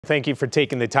Thank you for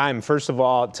taking the time. First of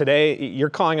all, today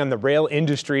you're calling on the rail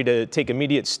industry to take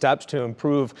immediate steps to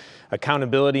improve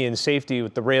accountability and safety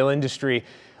with the rail industry.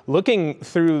 Looking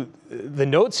through the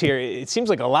notes here, it seems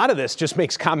like a lot of this just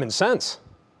makes common sense.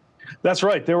 That's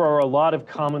right. There are a lot of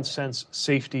common sense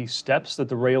safety steps that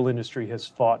the rail industry has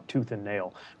fought tooth and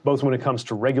nail, both when it comes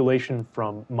to regulation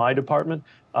from my department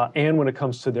and when it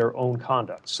comes to their own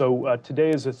conduct. So today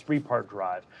is a three-part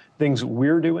drive. Things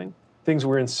we're doing, things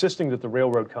we're insisting that the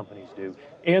railroad companies do,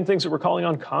 and things that we're calling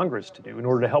on Congress to do in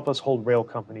order to help us hold rail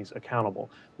companies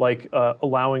accountable, like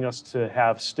allowing us to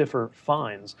have stiffer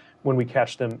fines when we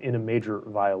catch them in a major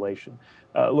violation.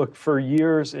 Look, for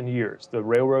years and years, the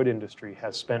railroad industry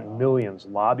has spent millions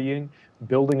lobbying,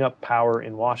 building up power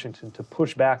in Washington to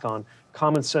push back on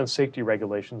common sense safety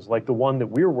regulations like the one that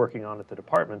we're working on at the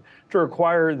department to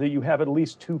require that you have at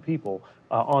least 2 people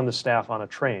on the staff on a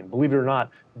train. Believe it or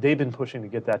not, they've been pushing to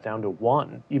get that down to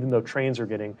 1, even though trains are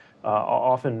getting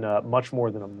often much more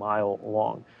than a mile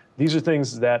long. These are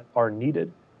things that are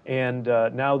needed. And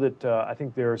now that I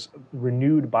think there's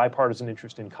renewed bipartisan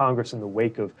interest in Congress in the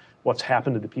wake of what's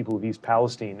happened to the people of East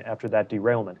Palestine after that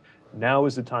derailment, now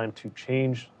is the time to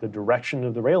change the direction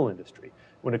of the rail industry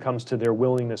when it comes to their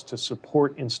willingness to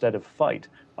support instead of fight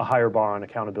a higher bar on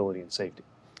accountability and safety.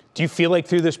 Do you feel like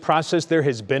through this process there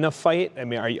has been a fight? I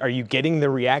mean, are you getting the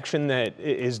reaction that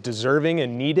is deserving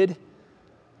and needed?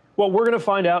 Well, we're going to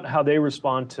find out how they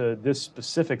respond to this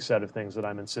specific set of things that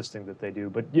I'm insisting that they do.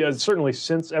 But yeah, certainly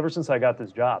ever since I got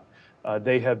this job,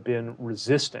 they have been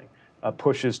resisting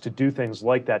pushes to do things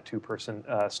like that 2-person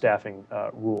staffing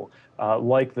rule,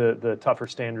 like the tougher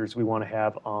standards we want to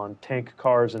have on tank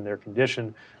cars and their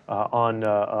condition, on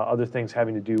other things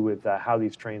having to do with how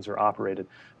these trains are operated.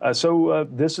 So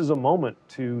this is a moment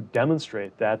to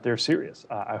demonstrate that they're serious.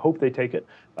 I hope they take it.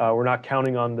 We're not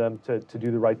counting on them to do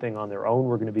the right thing on their own.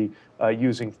 We're going to be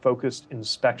using focused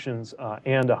inspections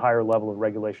and a higher level of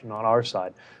regulation on our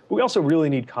side. But we also really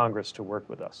need Congress to work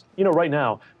with us. You know, right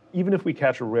now, even if we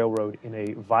catch a railroad in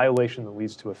a violation that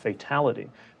leads to a fatality,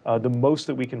 the most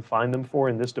that we can fine them for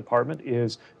in this department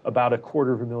is about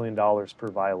 $250,000 per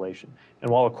violation.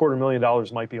 And while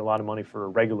 $250,000 might be a lot of money for a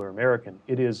regular American,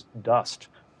 it is dust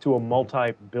to a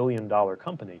multi-billion-dollar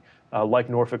company like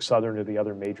Norfolk Southern or the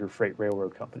other major freight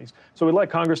railroad companies. So we'd like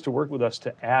Congress to work with us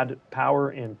to add power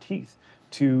and teeth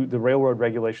to the railroad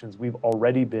regulations we've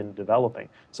already been developing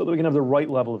so that we can have the right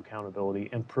level of accountability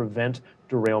and prevent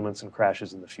derailments and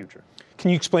crashes in the future. Can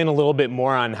you explain a little bit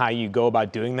more on how you go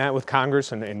about doing that with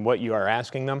Congress and what you are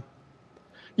asking them?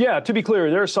 Yeah, to be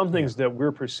clear, there are some things that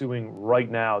we're pursuing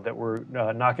right now that we're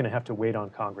not going to have to wait on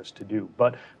Congress to do.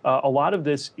 But a lot of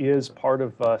this is part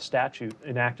of statute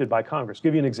enacted by Congress.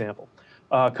 Give you an example.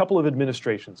 A couple of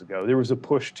administrations ago, there was a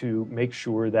push to make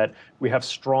sure that we have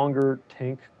stronger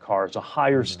tank cars, a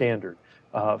higher standard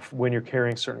when you're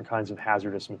carrying certain kinds of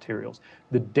hazardous materials.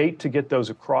 The date to get those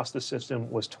across the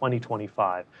system was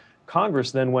 2025.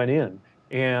 Congress then went in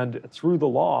and through the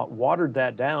law watered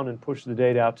that down and pushed the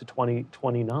date out to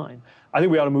 2029. I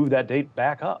think we ought to move that date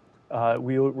back up.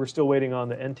 We're still waiting on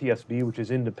the NTSB, which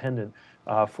is independent,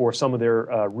 for some of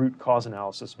their root cause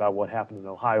analysis about what happened in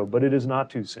Ohio, but it is not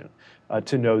too soon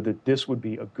to know that this would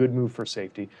be a good move for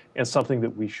safety and something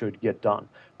that we should get done.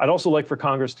 I'd also like for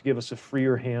Congress to give us a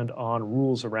freer hand on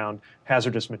rules around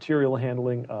hazardous material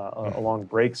handling along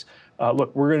breaks.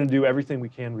 Look, we're going to do everything we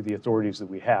can with the authorities that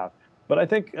we have. But I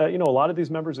think, a lot of these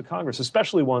members of Congress,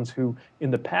 especially ones who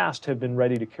in the past have been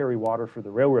ready to carry water for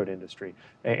the railroad industry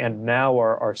and now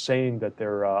are saying that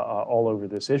they're all over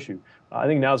this issue, I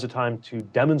think now's the time to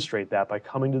demonstrate that by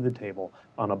coming to the table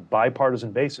on a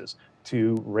bipartisan basis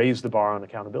to raise the bar on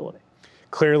accountability.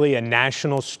 Clearly a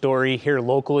national story. Here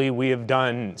locally, we have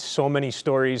done so many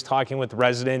stories talking with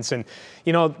residents, and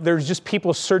there's just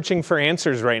people searching for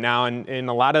answers right now, and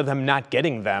a lot of them not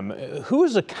getting them. Who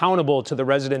is accountable to the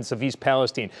residents of East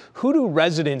Palestine? Who do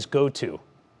residents go to?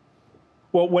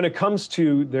 Well, when it comes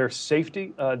to their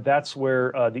safety, that's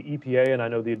where the EPA, and I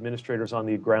know the administrators on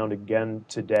the ground again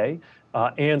today,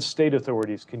 and state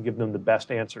authorities can give them the best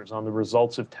answers on the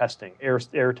results of testing,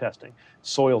 air testing,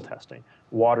 soil testing,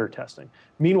 water testing.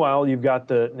 Meanwhile, you've got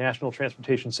the National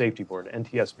Transportation Safety Board,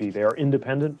 NTSB. They are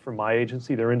independent from my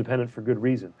agency. They're independent for good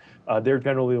reason. They're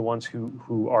generally the ones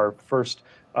who are first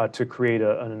to create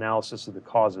an analysis of the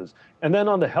causes. And then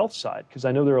on the health side, because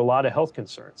I know there are a lot of health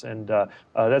concerns, and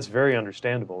that's very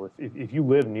understandable. If you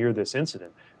live near this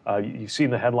incident, you've seen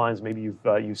the headlines, maybe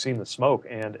you've seen the smoke,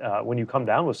 and when you come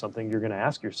down with something, you're going to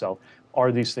ask yourself,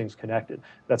 are these things connected?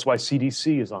 That's why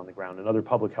CDC is on the ground and other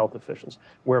public health officials.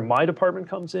 Where my department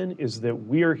comes in is that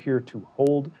we are here to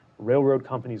hold railroad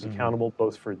companies accountable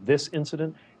both for this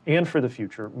incident and for the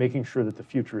future, making sure that the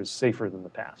future is safer than the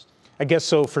past. I guess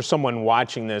so. For someone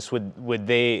watching this,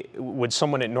 would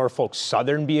someone at Norfolk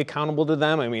Southern be accountable to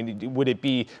them? I mean, would it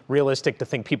be realistic to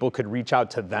think people could reach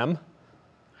out to them?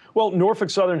 Well, Norfolk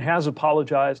Southern has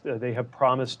apologized. They have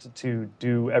promised to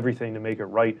do everything to make it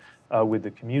right with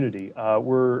the community.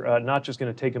 We're not just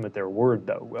going to take them at their word,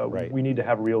 though. Right. We need to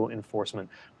have real enforcement.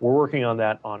 We're working on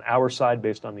that on our side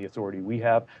based on the authority we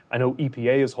have. I know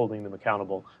EPA is holding them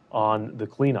accountable on the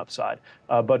cleanup side.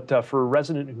 But for a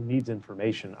resident who needs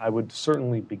information, I would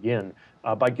certainly begin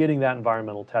by getting that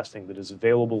environmental testing that is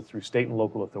available through state and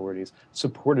local authorities,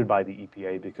 supported by the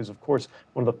EPA, because of course,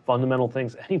 one of the fundamental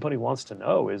things anybody wants to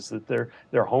know is that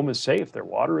their home is safe, their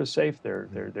water is safe,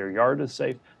 their yard is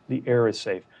safe, the air is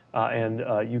safe. And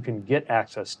you can get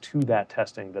access to that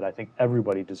testing that I think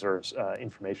everybody deserves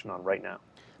information on right now.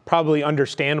 Probably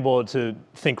understandable to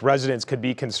think residents could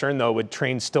be concerned, though, with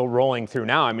trains still rolling through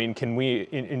now. I mean, can we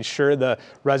ensure the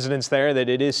residents there that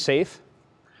it is safe?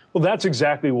 Well, that's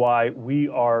exactly why we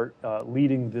are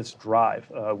leading this drive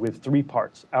with three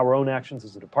parts: our own actions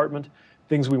as a department,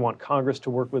 things we want Congress to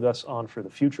work with us on for the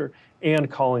future,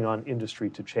 and calling on industry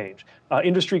to change.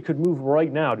 Industry could move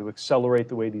right now to accelerate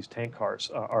the way these tank cars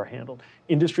are handled.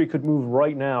 Industry could move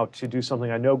right now to do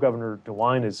something I know Governor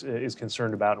DeWine is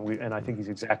concerned about, and I think he's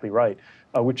exactly right,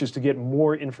 which is to get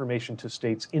more information to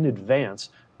states in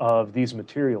advance of these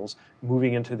materials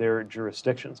moving into their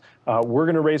jurisdictions. We're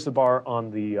going to raise the bar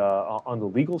on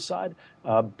the legal side,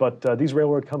 but these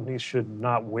railroad companies should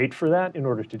not wait for that in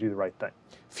order to do the right thing.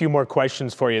 A few more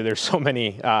questions for you. There's so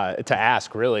many to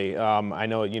ask, really. I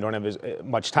know you don't have as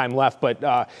much time left, but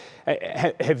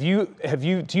do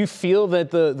you feel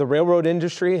that the railroad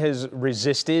industry has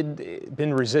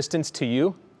been resistant to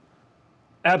you?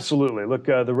 Absolutely. Look,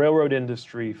 the railroad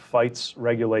industry fights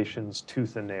regulations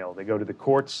tooth and nail. They go to the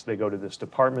courts, they go to this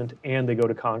department, and they go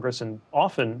to Congress, and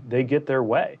often they get their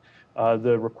way.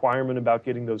 The requirement about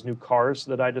getting those new cars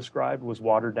that I described was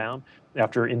watered down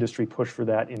after industry pushed for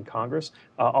that in Congress.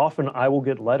 Often I will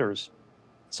get letters,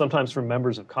 sometimes from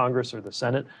members of Congress or the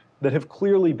Senate, that have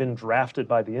clearly been drafted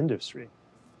by the industry,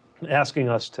 asking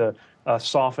us to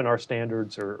soften our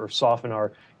standards or soften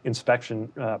our inspection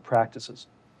practices.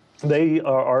 They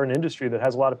are an industry that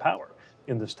has a lot of power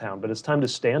in this town, but it's time to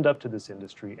stand up to this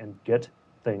industry and get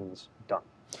things done.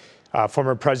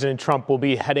 Former President Trump will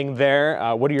be heading there.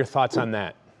 What are your thoughts on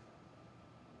that?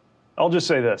 I'll just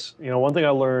say this. You know, one thing I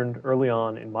learned early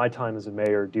on in my time as a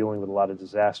mayor dealing with a lot of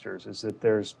disasters is that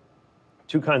there's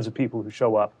two kinds of people who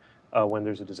show up when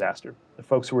there's a disaster. The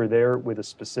folks who are there with a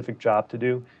specific job to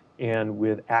do and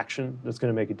with action that's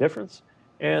going to make a difference,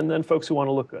 and then folks who want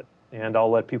to look good. And I'll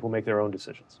let people make their own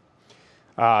decisions.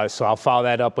 So I'll follow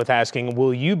that up with asking,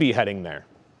 will you be heading there?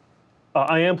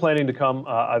 I am planning to come.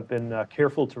 I've been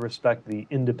careful to respect the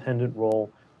independent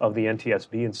role of the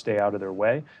NTSB and stay out of their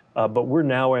way. But we're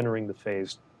now entering the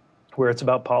phase where it's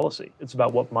about policy. It's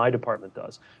about what my department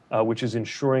does, which is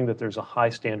ensuring that there's a high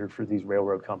standard for these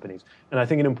railroad companies. And I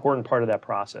think an important part of that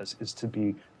process is to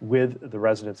be with the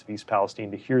residents of East Palestine,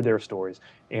 to hear their stories,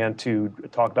 and to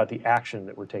talk about the action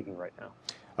that we're taking right now.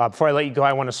 Before I let you go,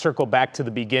 I want to circle back to the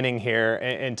beginning here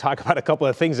and talk about a couple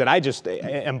of things that I just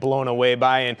am blown away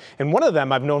by. And one of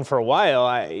them I've known for a while.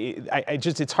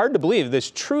 It's hard to believe this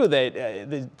true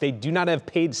that they do not have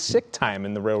paid sick time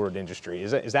in the railroad industry.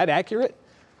 Is that accurate?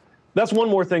 That's one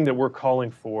more thing that we're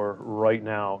calling for right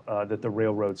now that the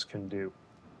railroads can do.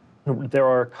 There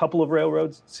are a couple of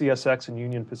railroads, CSX and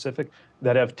Union Pacific,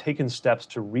 that have taken steps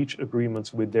to reach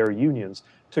agreements with their unions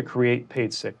to create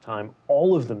paid sick time.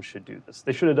 All of them should do this.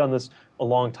 They should have done this a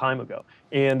long time ago.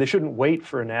 And they shouldn't wait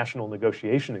for a national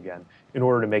negotiation again in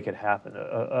order to make it happen.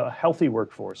 A healthy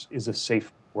workforce is a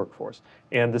safe workforce.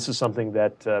 And this is something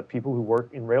that people who work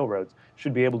in railroads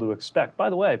should be able to expect. By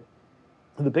the way,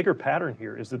 the bigger pattern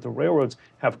here is that the railroads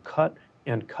have cut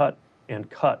and cut and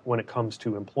cut when it comes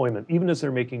to employment, even as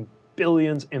they're making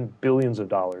billions and billions of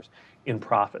dollars in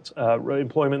profits.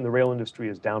 Employment in the rail industry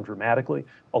is down dramatically.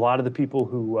 A lot of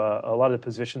the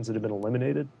positions that have been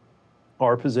eliminated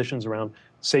are positions around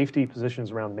safety,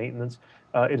 positions around maintenance.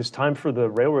 It is time for the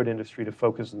railroad industry to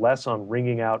focus less on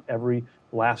wringing out every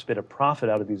last bit of profit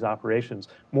out of these operations,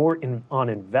 more on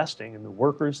investing in the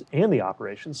workers and the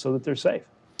operations so that they're safe.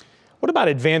 What about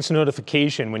advance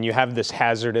notification when you have this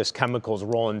hazardous chemicals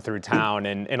rolling through town,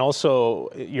 and also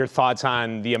your thoughts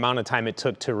on the amount of time it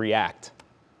took to react?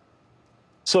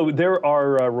 So there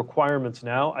are requirements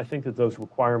now. I think that those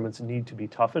requirements need to be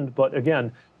toughened. But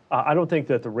again, I don't think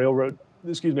that the railroads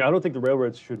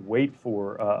should wait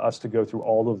for us to go through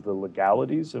all of the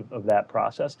legalities of that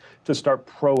process to start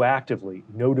proactively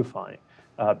notifying.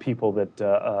 people that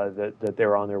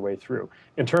they're on their way through.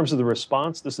 In terms of the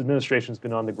response, this administration's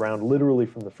been on the ground literally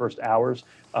from the first hours.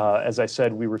 As I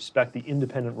said, we respect the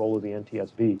independent role of the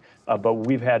NTSB, but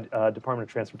we've had Department of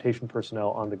Transportation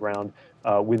personnel on the ground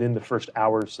within the first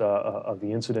hours of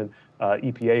the incident.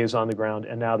 EPA is on the ground,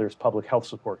 and now there's public health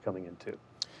support coming in too.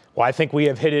 Well, I think we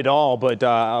have hit it all, but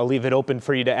I'll leave it open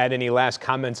for you to add any last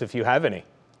comments if you have any.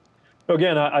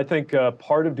 Again, I think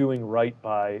part of doing right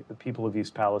by the people of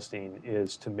East Palestine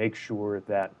is to make sure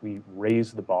that we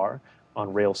raise the bar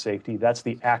on rail safety. That's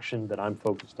the action that I'm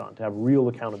focused on, to have real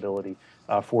accountability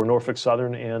for Norfolk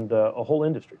Southern and a whole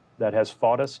industry that has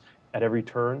fought us at every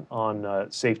turn on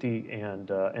safety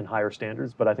and higher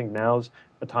standards. But I think now's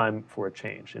the time for a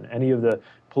change. And any of the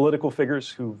political figures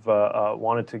who've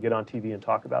wanted to get on TV and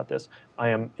talk about this, I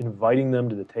am inviting them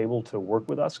to the table to work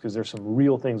with us, because there's some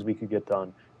real things we could get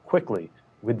done quickly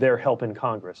with their help in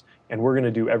Congress. And we're going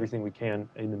to do everything we can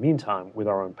in the meantime with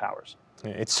our own powers.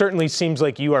 It certainly seems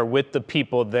like you are with the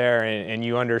people there, and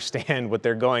you understand what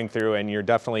they're going through, and you're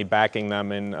definitely backing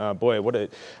them. And boy, what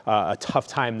a tough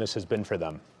time this has been for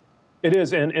them. It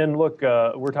is. And look,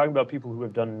 we're talking about people who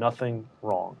have done nothing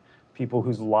wrong, people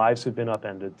whose lives have been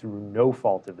upended through no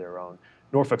fault of their own.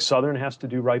 Norfolk Southern has to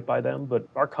do right by them, but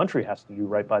our country has to do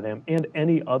right by them and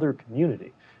any other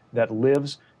community that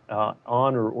lives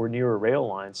on or near a rail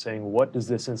line, saying, what does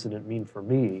this incident mean for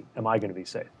me? Am I going to be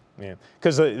safe? Yeah,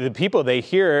 because the people they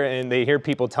hear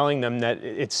people telling them that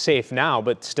it's safe now,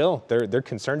 but still they're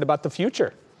concerned about the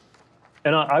future.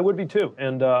 And I would be too.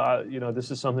 And this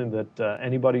is something that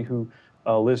anybody who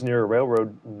lives near a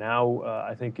railroad now,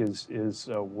 I think, is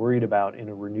worried about in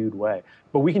a renewed way.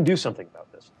 But we can do something about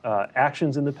this.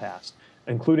 Actions in the past,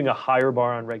 including a higher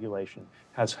bar on regulation,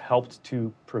 has helped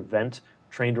to prevent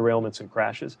train derailments and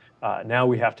crashes. Now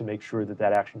we have to make sure that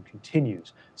that action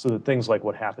continues, so that things like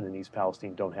what happened in East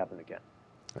Palestine don't happen again.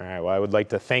 All right. Well, I would like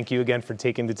to thank you again for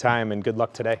taking the time, and good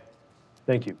luck today.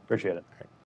 Thank you. Appreciate it.